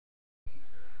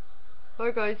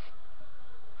Alright guys,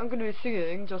 I'm gonna be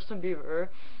singing Justin Bieber.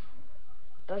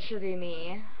 That should be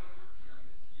me.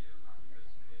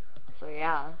 So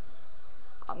yeah,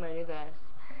 I'm gonna do this.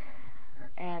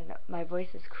 And my voice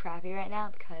is crappy right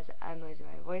now because I'm losing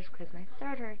my voice because my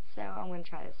throat hurts, so I'm gonna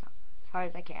try this as hard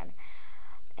as I can.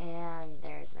 And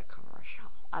there's a commercial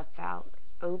about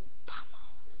Obama.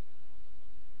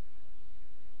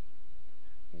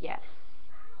 Yes,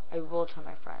 I will tell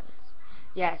my friends.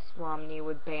 Yes, Romney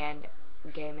would ban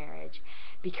gay marriage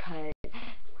because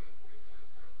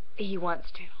he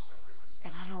wants to.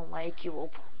 And I don't like you, Obama.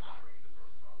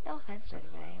 No offense to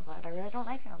anybody, but I really don't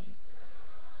like him.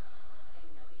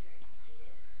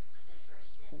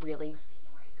 Really?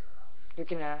 You're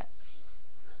gonna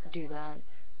do that?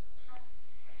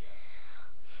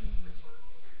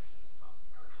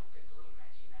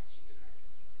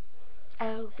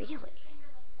 Oh, really?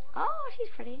 Oh, she's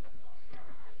pretty.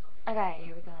 Okay,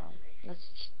 here we go.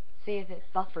 Let's see if it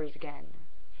buffers again.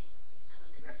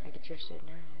 I get interested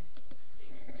now.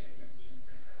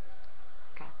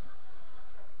 Okay.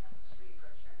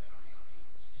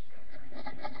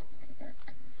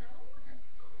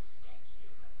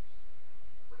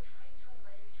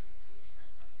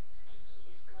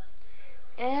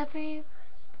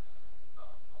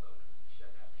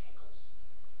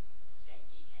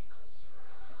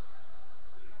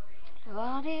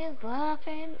 Everybody's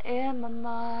laughing in my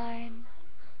mind.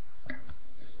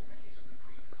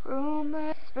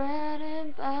 Rumors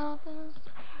spreading about this.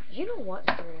 You know what,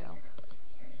 for real?